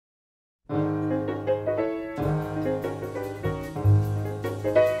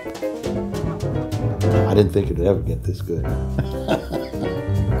I didn't think it would ever get this good.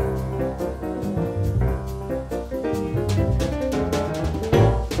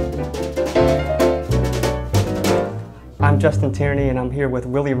 I'm Justin Tierney, and I'm here with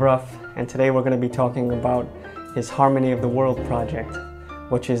Willie Ruff, and today we're going to be talking about his Harmony of the World project,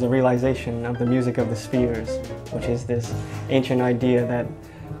 which is a realization of the music of the spheres, which is this ancient idea that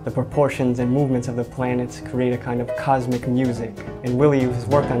the proportions and movements of the planets create a kind of cosmic music. And Willie has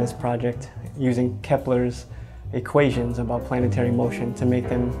worked on this project using Kepler's equations about planetary motion to make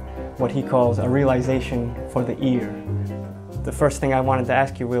them what he calls a realization for the ear. The first thing I wanted to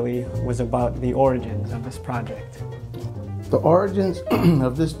ask you, Willie, was about the origins of this project. The origins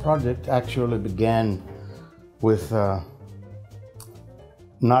of this project actually began with not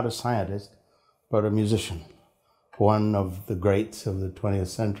a scientist, but a musician, one of the greats of the 20th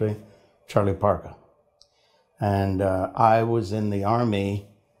century, Charlie Parker. And I was in the Army,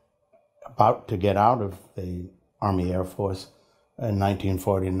 about to get out of the Army Air Force in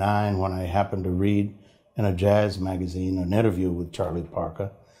 1949, when I happened to read in a jazz magazine an interview with Charlie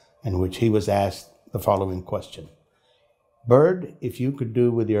Parker, in which he was asked the following question: Bird, if you could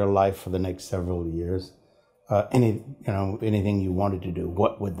do with your life for the next several years, anything you wanted to do,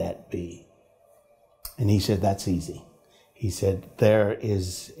 what would that be? And he said, that's easy. He said, there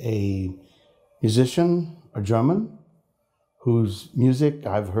is a musician, a German, whose music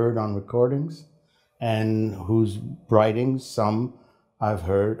I've heard on recordings and whose writings, some I've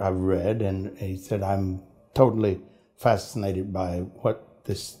read, and he said, I'm totally fascinated by what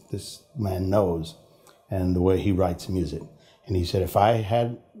this man knows and the way he writes music. And he said, if I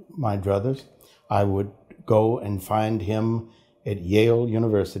had my druthers, I would go and find him at Yale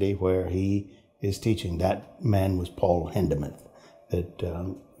University, where he is teaching. That man was Paul Hindemith,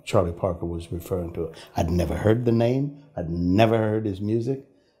 that Charlie Parker was referring to. I'd never heard the name, I'd never heard his music,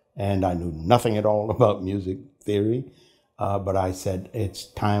 and I knew nothing at all about music theory. But I said, it's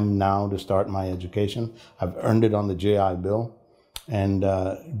time now to start my education. I've earned it on the GI Bill. And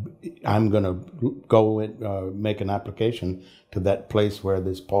I'm going to go and make an application to that place where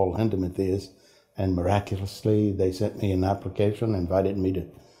this Paul Hindemith is. And miraculously, they sent me an application, invited me to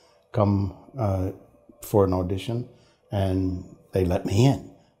come for an audition, and they let me in.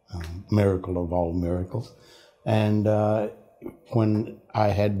 Miracle of all miracles. And when I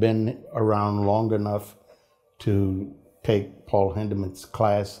had been around long enough to take Paul Hindemith's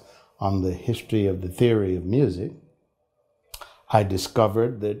class on the history of the theory of music, I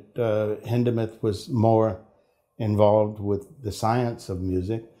discovered that Hindemith was more involved with the science of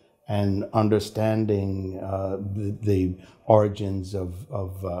music and understanding the origins of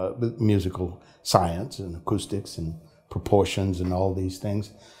musical science and acoustics and proportions and all these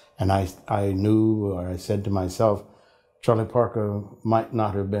things. And I knew, or I said to myself, Charlie Parker might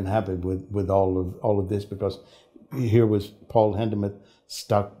not have been happy with all of this, because here was Paul Hindemith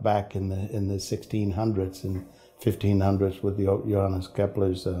stuck back in the 1600s and 1500s with the Johannnes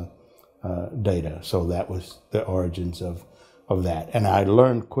Kepler's data. So that was the origins of that. And I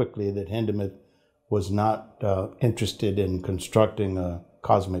learned quickly that Hindemith was not interested in constructing a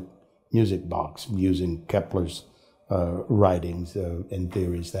cosmic music box using Kepler's writings and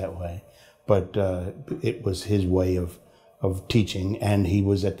theories that way. But it was his way of teaching, and he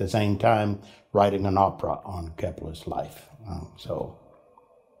was at the same time writing an opera on Kepler's life. So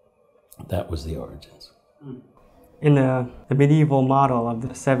that was the origins. In the medieval model of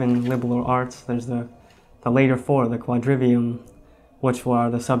the 7 liberal arts, there's the later 4, the quadrivium, which were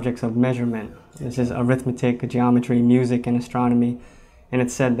the subjects of measurement. This is arithmetic, geometry, music, and astronomy. And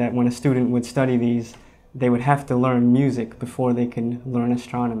it's said that when a student would study these, they would have to learn music before they can learn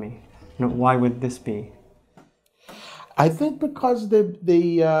astronomy. Why would this be? I think because the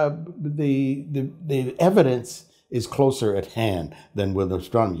evidence is closer at hand than with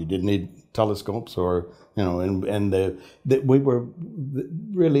astronomy. You didn't need telescopes, or we were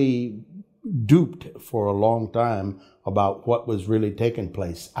really duped for a long time about what was really taking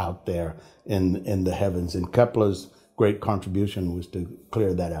place out there in the heavens. And Kepler's great contribution was to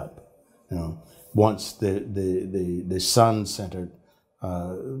clear that up. Once the sun-centered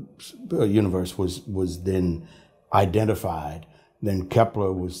universe was then identified, then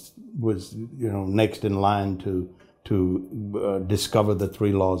Kepler was next in line to discover the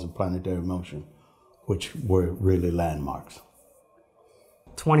 3 laws of planetary motion, which were really landmarks.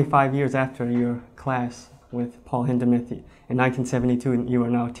 25 years after your class with Paul Hindemith, in 1972, you are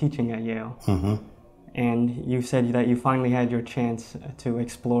now teaching at Yale. Mm-hmm. And you said that you finally had your chance to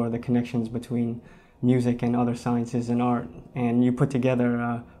explore the connections between music and other sciences and art, and you put together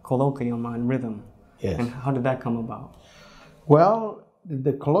a colloquium on rhythm. Yes. And how did that come about? Well,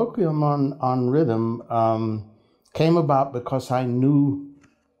 the colloquium on rhythm came about because I knew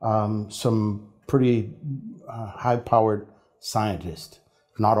some pretty high-powered scientists,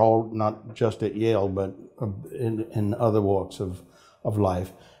 not just at Yale, but in other walks of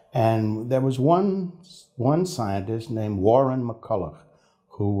life. And there was one scientist named Warren McCulloch,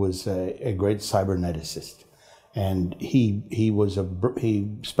 who was a great cyberneticist, and he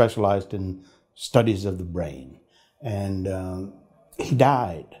specialized in studies of the brain, and he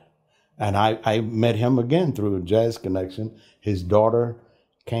died. And I met him again through a jazz connection. His daughter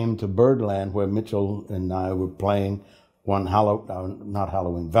came to Birdland, where Mitchell and I were playing one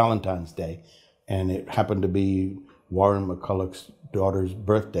Valentine's Day, and it happened to be Warren McCulloch's daughter's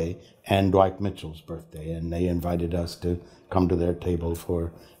birthday and Dwight Mitchell's birthday, and they invited us to come to their table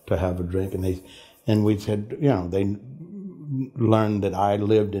to have a drink, and we said, they learned that I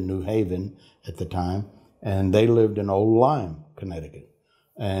lived in New Haven at the time, and they lived in Old Lyme, Connecticut,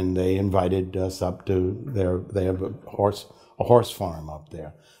 and they invited us up to they have a horse farm up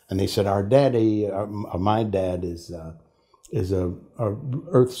there, and they said my dad is a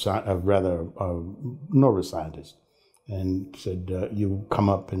neuroscientist, and said you come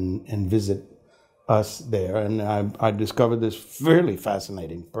up and visit us there, and I discovered this fairly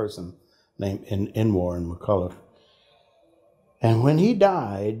fascinating person named in Warren McCulloch. And when he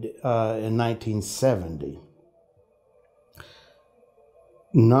died in 1970,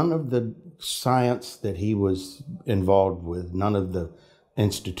 none of the science that he was involved with, none of the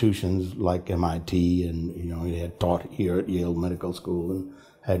institutions like MIT, and he had taught here at Yale Medical School and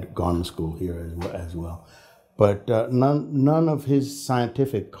had gone to school here as well. But none of his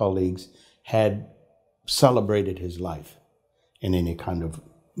scientific colleagues had celebrated his life in any kind of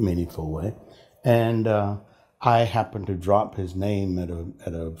meaningful way. And I happened to drop his name at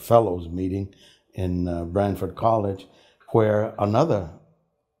a fellows meeting in Branford College, where another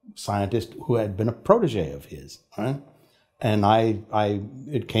scientist who had been a protege of his, right? And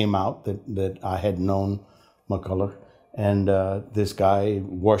it came out that I had known McCulloch, and this guy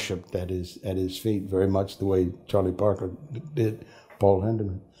worshipped at his feet very much the way Charlie Parker did Paul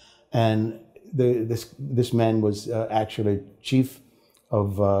Hindemith. And this man was actually chief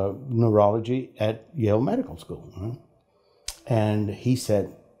of neurology at Yale Medical School, right? And he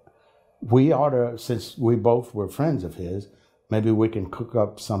said, we ought to, since we both were friends of his, maybe we can cook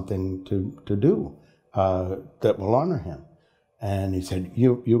up something to do that will honor him. And he said,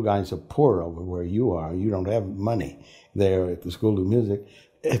 you guys are poor over where you are. You don't have money there at the School of Music.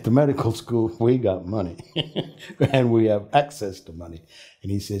 At the medical school, we got money, and we have access to money.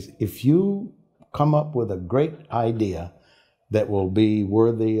 And he says, if you come up with a great idea that will be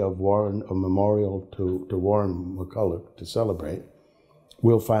worthy of a memorial to Warren McCulloch to celebrate,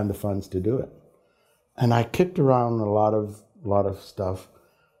 we'll find the funds to do it. And I kicked around a lot of stuff,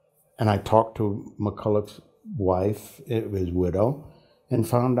 and I talked to McCulloch's wife, his widow, and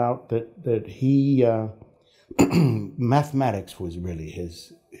found out that he mathematics was really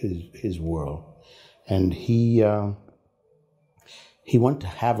his world, and he went to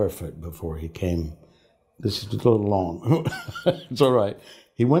Haverford before he came. This is a little long. It's all right.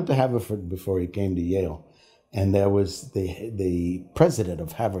 He went to Haverford before he came to Yale, and there was the president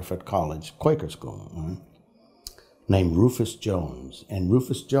of Haverford College, Quaker School, right, named Rufus Jones. And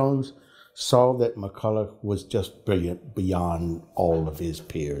Rufus Jones saw that McCulloch was just brilliant beyond all of his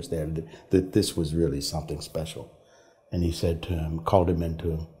peers there, that this was really something special. And he said to him, called him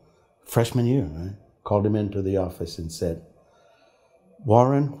into freshman year, right? Called him into the office and said,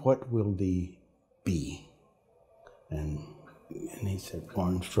 Warren, what will thee be? And he said,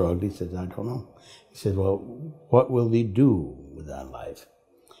 Warren shrugged. He said, I don't know. He said, well, what will thee do with thy life?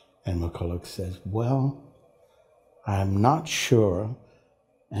 And McCulloch says, well, I'm not sure.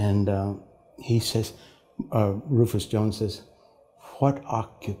 And he says, Rufus Jones says, what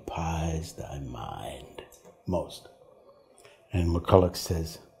occupies thy mind most? And McCulloch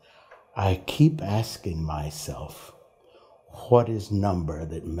says, I keep asking myself, what is number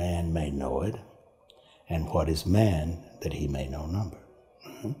that man may know it? And what is man that he may know number?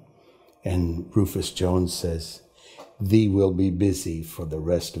 Mm-hmm. And Rufus Jones says, thee will be busy for the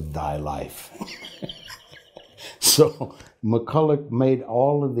rest of thy life. So McCulloch made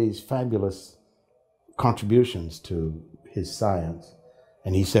all of these fabulous contributions to his science,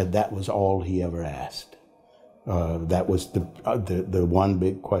 and he said that was all he ever asked. That was the one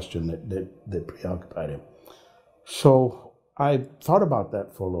big question that preoccupied him. So I thought about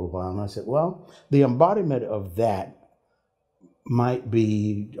that for a little while, and I said, well, the embodiment of that might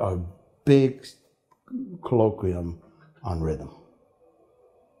be a big colloquium on rhythm.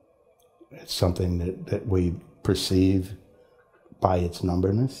 It's something that we perceive by its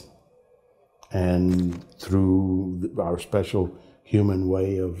numberness, and through our special human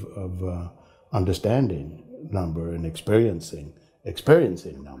way of understanding number and experiencing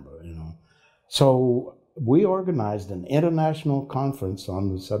number, you know. So we organized an international conference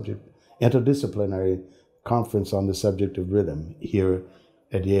on the subject, interdisciplinary conference on the subject of rhythm here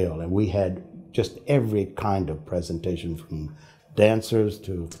at Yale, and we had just every kind of presentation, from dancers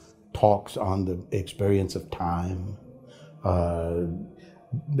to talks on the experience of time.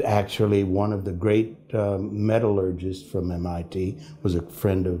 Actually, one of the great metallurgists from MIT was a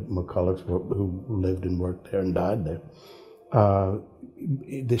friend of McCulloch's who lived and worked there and died there.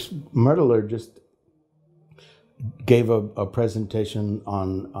 This metallurgist gave a presentation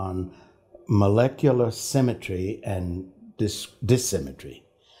on molecular symmetry and dissymmetry.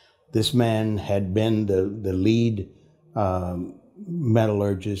 This man had been the lead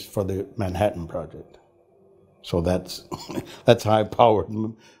metallurgist for the Manhattan Project. So that's high-powered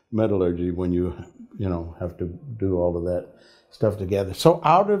metallurgy when you have to do all of that stuff together. So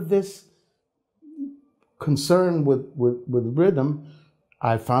out of this concern with rhythm,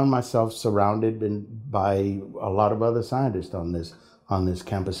 I found myself surrounded by a lot of other scientists on this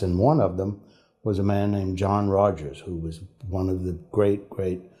campus, and one of them was a man named John Rodgers, who was one of the great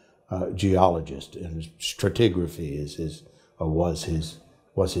geologists, and stratigraphy was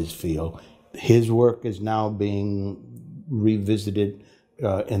his field. His work is now being revisited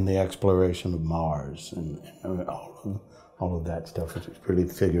in the exploration of Mars and all of that stuff. It's really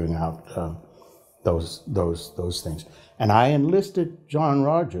figuring out those things. And I enlisted John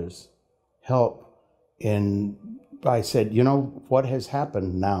Rodgers' help I said, you know, what has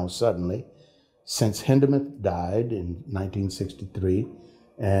happened now suddenly since Hindemith died in 1963,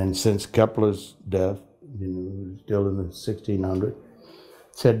 and since Kepler's death, still in the 1600s,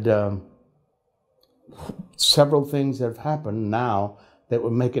 said several things have happened now that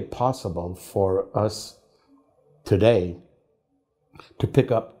would make it possible for us today to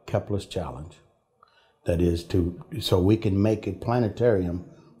pick up Kepler's challenge. That is, so we can make a planetarium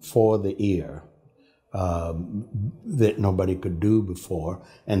for the ear that nobody could do before.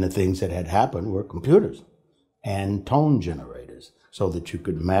 And the things that had happened were computers and tone generators, so that you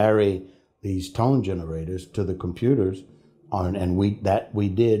could marry these tone generators to the computers. And we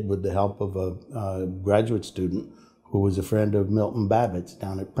did with the help of a graduate student who was a friend of Milton Babbitt's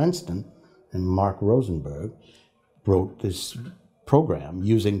down at Princeton, and Mark Rosenberg wrote this program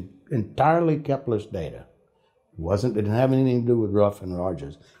using entirely Kepler's data. It didn't have anything to do with Ruff and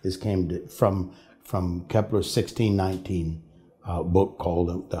Rodgers. This came from Kepler's 1619 book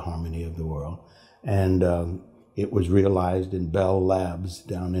called The Harmony of the World. And it was realized in Bell Labs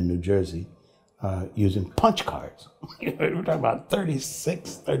down in New Jersey, using punch cards. We're talking about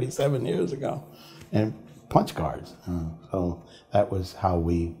 37 years ago, and punch cards. So that was how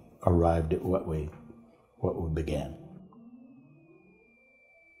we arrived at what we began.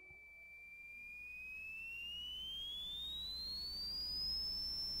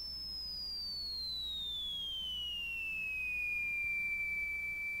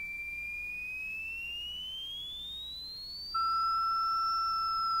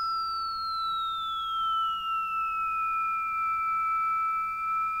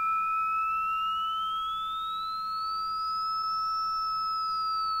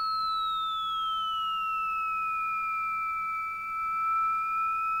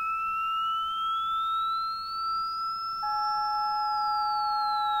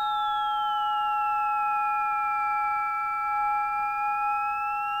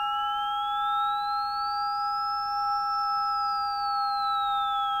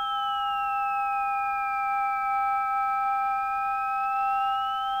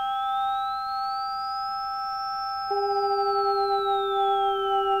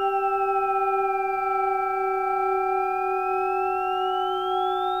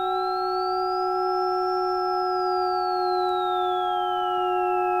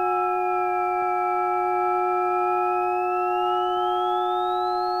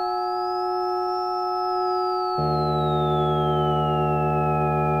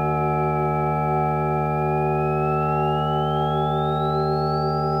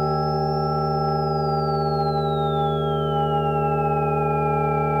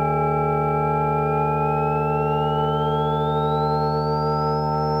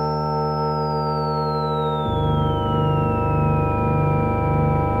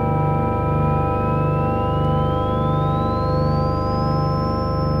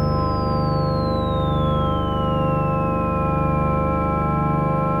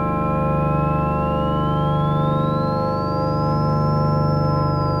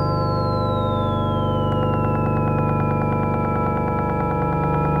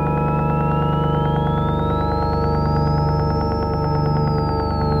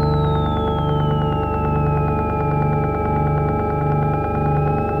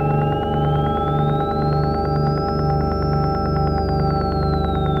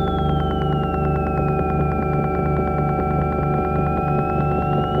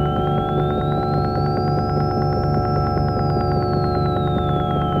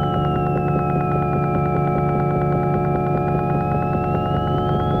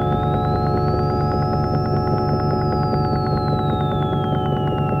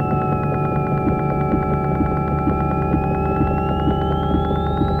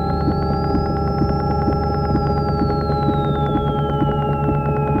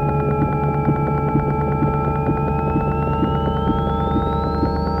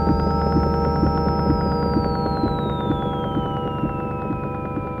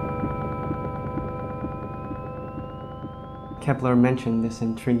 Kepler mentioned this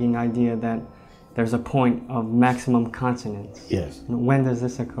intriguing idea that there's a point of maximum consonance. Yes. When does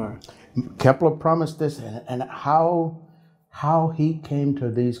this occur? Kepler promised this, and how he came to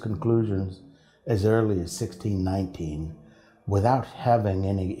these conclusions as early as 1619 without having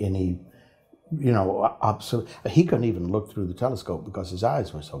any he couldn't even look through the telescope because his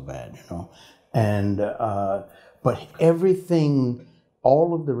eyes were so bad, and but everything,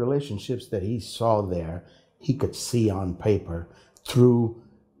 all of the relationships that he saw there, he could see on paper through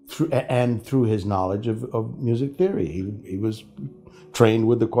his knowledge of music theory. He was trained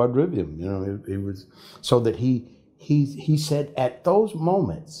with the quadrivium, he was, so that he said at those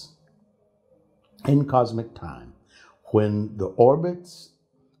moments in cosmic time when the orbits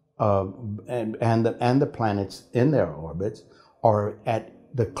and the planets in their orbits are at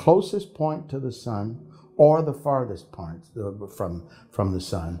the closest point to the sun or the farthest point from the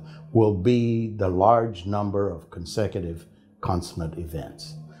sun, will be the large number of consecutive consonant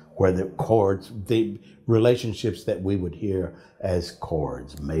events, where the chords, the relationships that we would hear as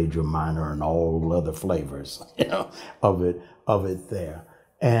chords, major, minor, and all other flavors, of it there.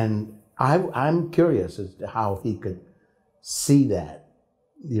 And I'm curious as to how he could see that.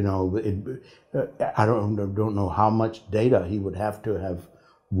 I don't know how much data he would have to have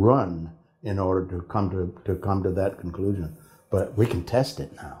run in order to come to that conclusion, but we can test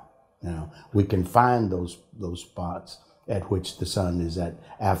it now. We can find those spots at which the sun is at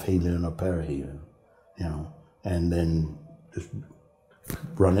aphelion or perihelion, and then just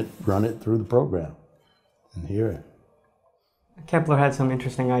run it through the program and hear it. Kepler had some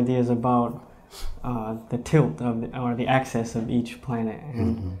interesting ideas about the tilt or the axis of each planet,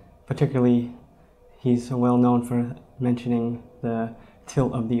 and particularly he's well known for mentioning the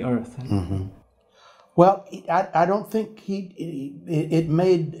tilt of the Earth. Well, I don't think it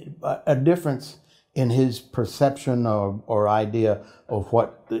made a difference in his perception or idea of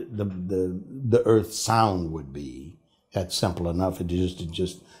what the Earth's sound would be. That's simple enough. It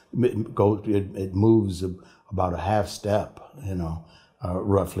moves about a half step,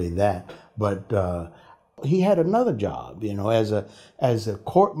 roughly that. But he had another job, as a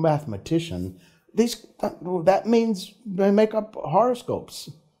court mathematician. That means they make up horoscopes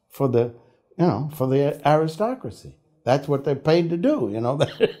for the aristocracy. That's what they're paid to do.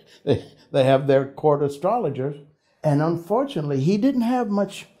 They have their court astrologers, and unfortunately, he didn't have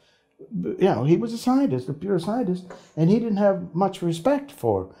much. He was a scientist, a pure scientist, and he didn't have much respect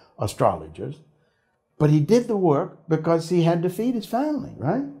for astrologers. But he did the work because he had to feed his family,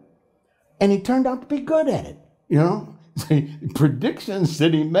 right? And he turned out to be good at it, The predictions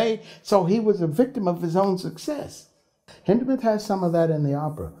that he made. So he was a victim of his own success. Hindemith has some of that in the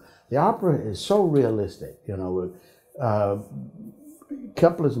opera. The opera is so realistic,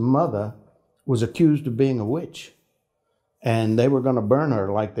 Kepler's mother was accused of being a witch, and they were going to burn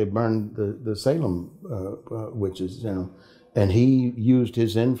her like they burned the Salem witches, and he used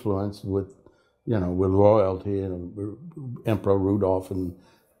his influence with royalty and Emperor Rudolph and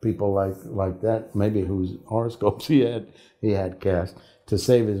people like that, maybe whose horoscopes he had cast, to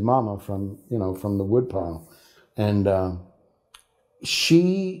save his mama from the woodpile. And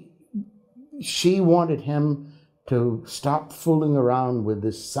she wanted him to stop fooling around with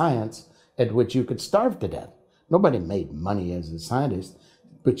this science at which you could starve to death. Nobody made money as a scientist,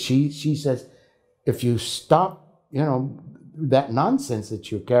 but she says, if you stop, that nonsense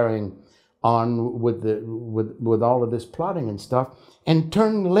that you're carrying on with all of this plotting and stuff, and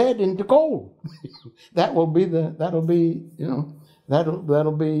turn lead into gold, that'll be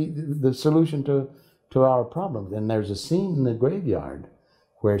the solution to our problems. And there's a scene in the graveyard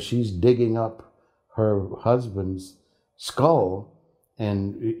where she's digging up her husband's skull,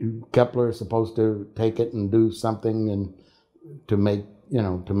 and Kepler is supposed to take it and do something and to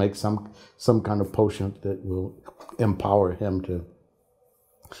make some kind of potion that will empower him to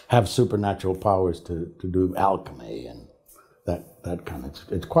have supernatural powers to do alchemy and that kind of.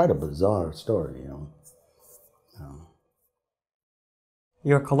 It's quite a bizarre story,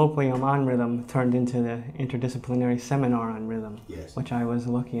 Your colloquium on rhythm turned into the interdisciplinary seminar on rhythm, yes, which I was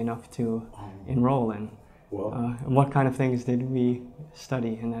lucky enough to enroll in. Well, and what kind of things did we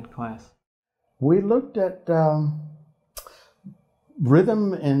study in that class? We looked at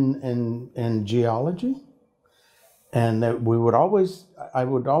rhythm in geology, and I would always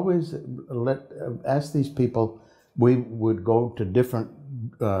ask these people. We would go to different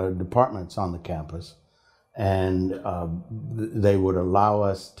departments on the campus, and they would allow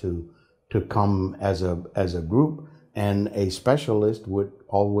us to come as a group, and a specialist would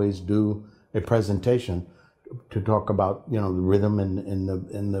always do a presentation to talk about the rhythm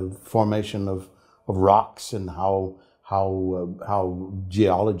in the formation of rocks, and how how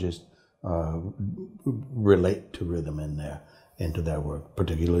geologists relate to rhythm into their work,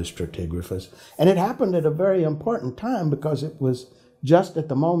 particularly stratigraphers. And it happened at a very important time because it was just at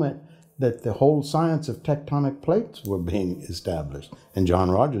the moment that the whole science of tectonic plates were being established. And John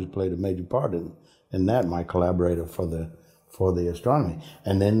Rodgers played a major part in that, my collaborator for the astronomy.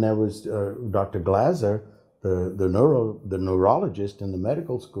 And then there was Dr. Glaser, the neurologist in the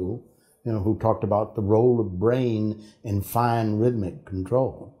medical school, who talked about the role of brain in fine rhythmic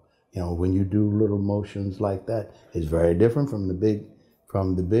control. When you do little motions like that, it's very different from the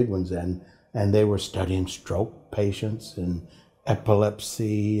big ones. And they were studying stroke patients and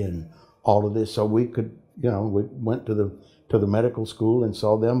epilepsy and all of this. So we could, we went to the medical school and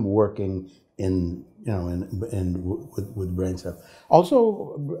saw them working with brain stuff.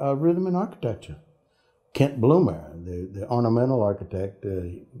 Also, rhythm in architecture. Kent Bloomer, the ornamental architect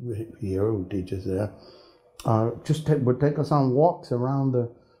here who teaches there, would take us on walks around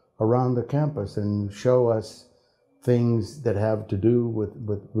the campus and show us things that have to do with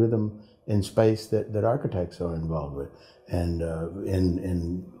rhythm in space that architects are involved with. And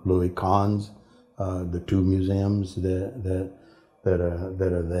in Louis Kahn's, the two museums that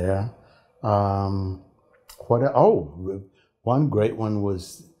are there. One great one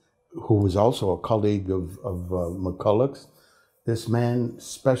was, who was also a colleague of McCulloch's. This man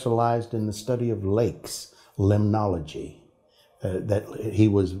specialized in the study of lakes, limnology. That he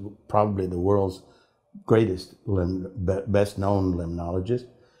was probably the world's greatest, best known limnologist.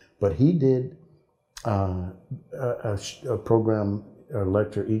 But he did a program, a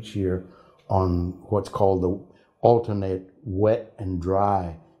lecture each year on what's called the alternate wet and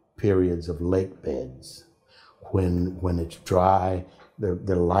dry periods of lake beds. When it's dry,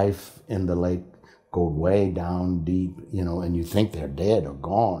 the life in the lake goes way down deep, and you think they're dead or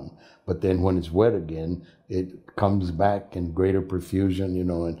gone. But then when it's wet again, it comes back in greater profusion,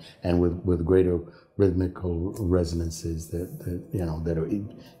 and with greater rhythmical resonances that are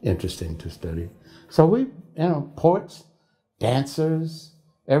interesting to study. So we, poets, dancers,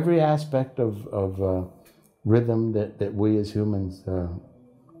 every aspect of rhythm that we as humans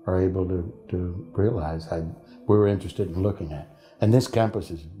are able to realize, we were interested in looking at. And this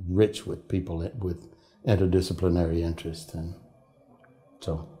campus is rich with people with interdisciplinary interest, and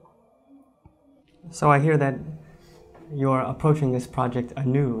so. So I hear that you're approaching this project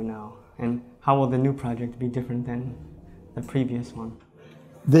anew now, and how will the new project be different than the previous one?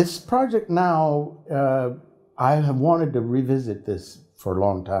 This project now, I have wanted to revisit this for a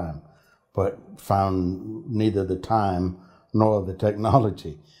long time, but found neither the time nor the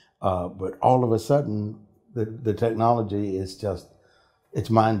technology. But all of a sudden, the technology is just, it's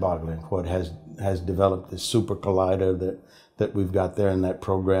mind-boggling what has developed, this super collider that we've got there in that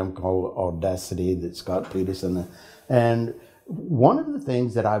program called Audacity that Scott Petersen. And one of the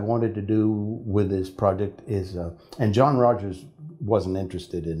things that I wanted to do with this project is, and John Rodgers wasn't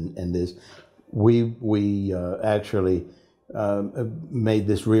interested in this, we actually made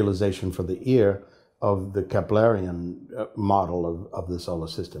this realization for the ear of the Keplerian model of the solar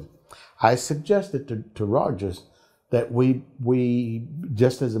system. I suggested to Rodgers that we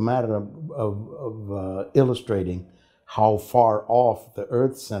just as a matter of illustrating how far off the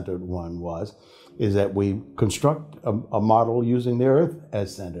Earth-centered one was, is that we construct a model using the Earth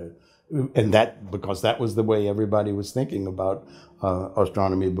as center. And because that was the way everybody was thinking about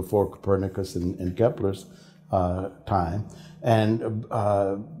astronomy before Copernicus and Kepler's time. And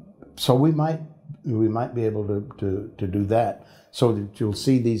so we might be able to do that, so that you'll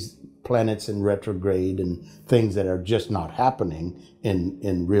see these planets in retrograde and things that are just not happening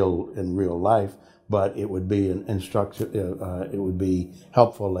in real life, but it would be an instruction. It would be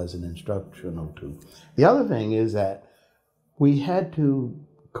helpful as an instructional tool. The other thing is that we had to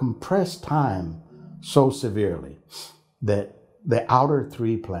compress time so severely that the outer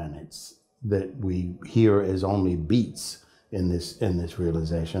three planets that we hear as only beats in this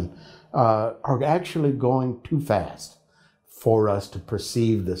realization are actually going too fast for us to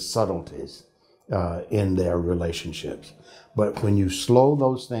perceive the subtleties in their relationships. But when you slow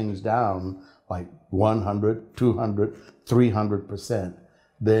those things down like 100, 200, 300%,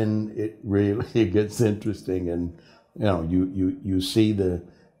 then it really gets interesting, and you see the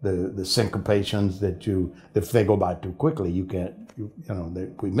syncopations that if they go by too quickly,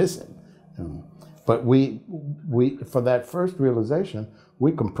 we miss it. But we for that first realization,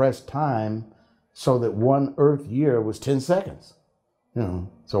 we compressed time so that one Earth year was 10 seconds.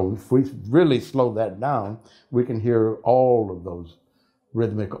 So if we really slow that down, we can hear all of those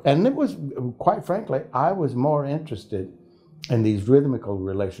rhythmical. And it was, quite frankly, I was more interested in these rhythmical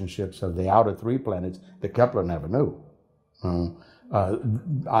relationships of the outer three planets that Kepler never knew.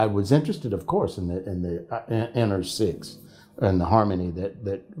 I was interested, of course, in the inner six and the harmony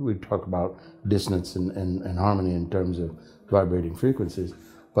that we talk about, dissonance and harmony in terms of vibrating frequencies.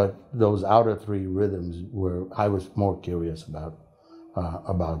 But those outer three rhythms I was more curious about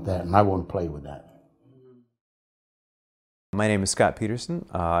that, and I want to play with that. My name is Scott Petersen.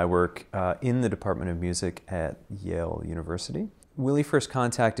 I work in the Department of Music at Yale University. Willie first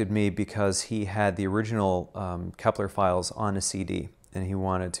contacted me because he had the original Kepler files on a CD, and he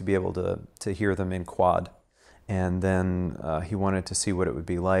wanted to be able to hear them in quad. And then he wanted to see what it would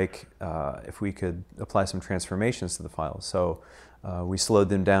be like if we could apply some transformations to the files. So we slowed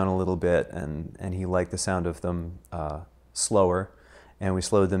them down a little bit, and he liked the sound of them slower. And we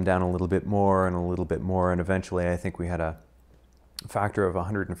slowed them down a little bit more and a little bit more, and eventually I think we had a factor of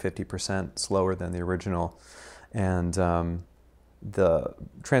 150% slower than the original. And the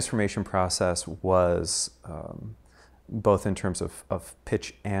transformation process was both in terms of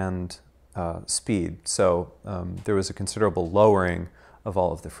pitch and speed. So there was a considerable lowering of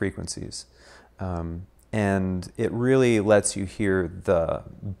all of the frequencies. And it really lets you hear the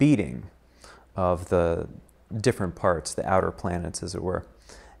beating of the different parts, the outer planets, as it were.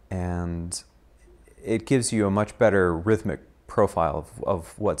 And it gives you a much better rhythmic profile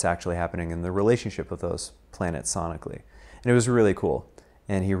of what's actually happening in the relationship of those planets sonically. And it was really cool.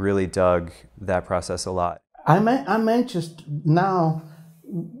 And he really dug that process a lot. I'm anxious now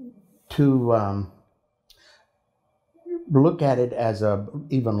to look at it as a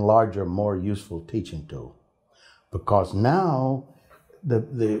even larger, more useful teaching tool, because now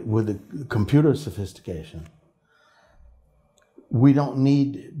with the computer sophistication, we don't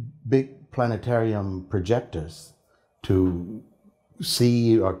need big planetarium projectors to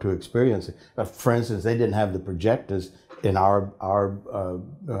see or to experience it. For instance, they didn't have the projectors in our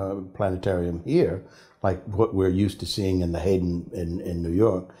planetarium here, like what we're used to seeing in the Hayden in New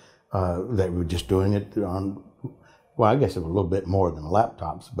York. They were just doing it on, well, I guess it was a little bit more than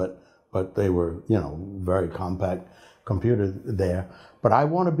laptops, but they were, you know, very compact computers there. But I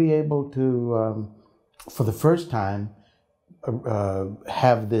want to be able to, for the first time,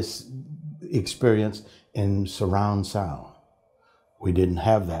 have this experience in surround sound. We didn't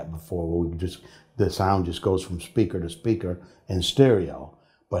have that before. The sound just goes from speaker to speaker in stereo.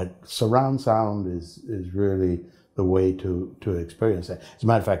 But surround sound is really the way to experience that. As a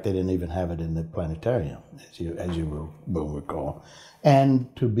matter of fact, they didn't even have it in the planetarium, as you will recall.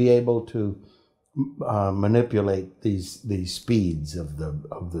 And to be able to manipulate these speeds of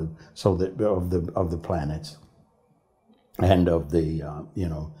the planets and of the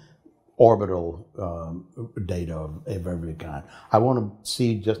orbital data of every kind. I want to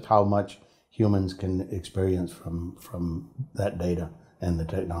see just how much humans can experience from that data and the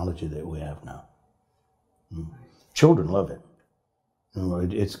technology that we have now. Children love it.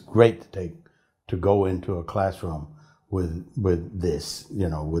 It's great to go into a classroom with this,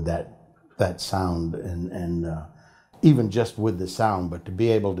 with that sound and even just with the sound, but to be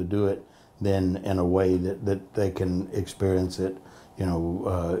able to do it then in a way that they can experience it,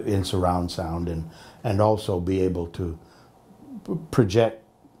 in surround sound, and also be able to project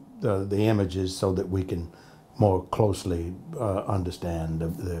the images so that we can more closely understand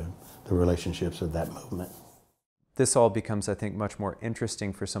the relationships of that movement. This all becomes, I think, much more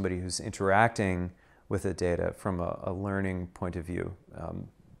interesting for somebody who's interacting with the data from a learning point of view.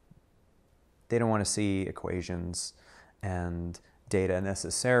 They don't want to see equations and data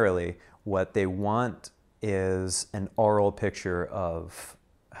necessarily. What they want is an aural picture of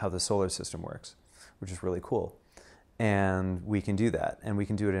how the solar system works, which is really cool. And we can do that, and we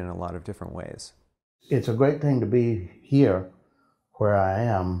can do it in a lot of different ways. It's a great thing to be here where I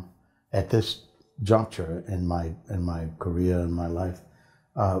am at this juncture in my career and my life,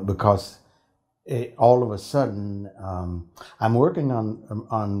 because all of a sudden I'm working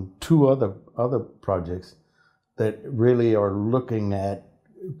on two other projects that really are looking at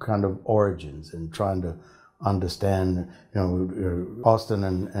kind of origins and trying to understand. Austin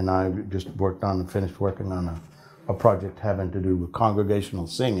and I just finished working on a project having to do with congregational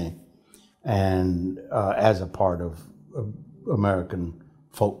singing, and as a part of American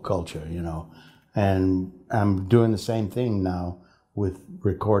folk culture, and I'm doing the same thing now with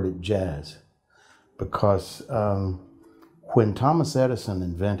recorded jazz, because when Thomas Edison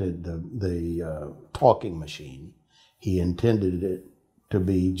invented the talking machine, he intended it to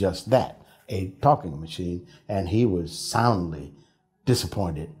be just that, a talking machine, and he was soundly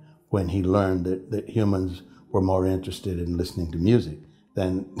disappointed when he learned that humans were more interested in listening to music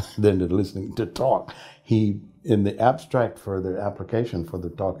than to listening to talk. He, in the abstract for the application for the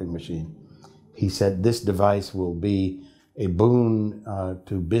talking machine, he said this device will be a boon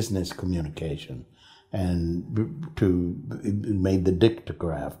to business communication, and it made the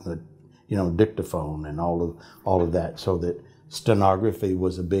dictograph, the dictaphone, and all of that, so that stenography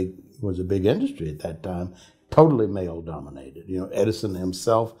was a big industry at that time, totally male dominated. Edison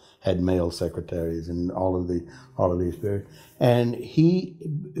himself had male secretaries and all of these periods. And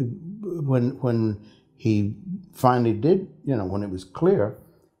when he finally did, when it was clear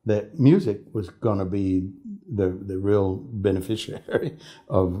that music was going to be the real beneficiary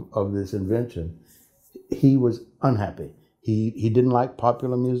of this invention, he was unhappy. He didn't like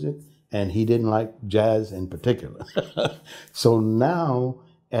popular music, and he didn't like jazz in particular. So now,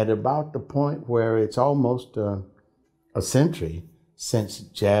 at about the point where it's almost a century since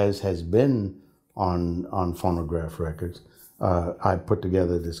jazz has been on phonograph records, I put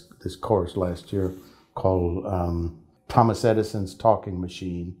together this course last year called Thomas Edison's Talking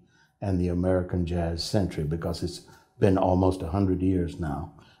Machine and the American Jazz Century, because it's been almost 100 years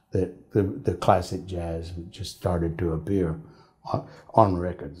now that the classic jazz just started to appear on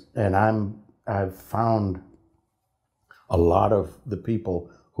records. And I've found a lot of the people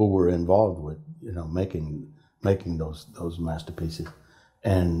who were involved with making those masterpieces.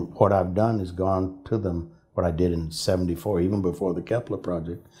 And what I've done is gone to them, what I did in '74, even before the Kepler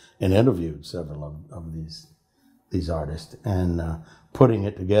project, and interviewed several of these artists. And putting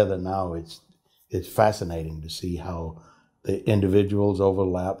it together now, it's fascinating to see how the individuals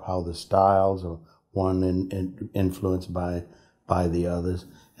overlap, how the styles are one influenced by the others,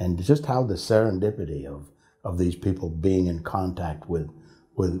 and just how the serendipity of these people being in contact with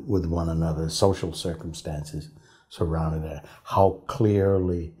one another, social circumstances surrounding that, how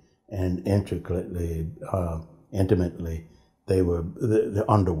clearly and intricately, intimately they were, the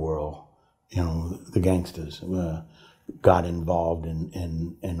underworld, the gangsters got involved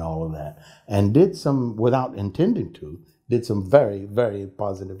in all of that, and did some, without intending to, did some very, very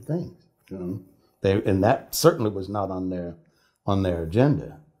positive things. And that certainly was not on their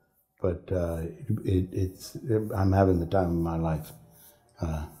agenda, but it's I'm having the time of my life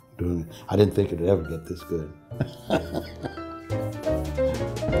doing it. I didn't think it would ever get this good.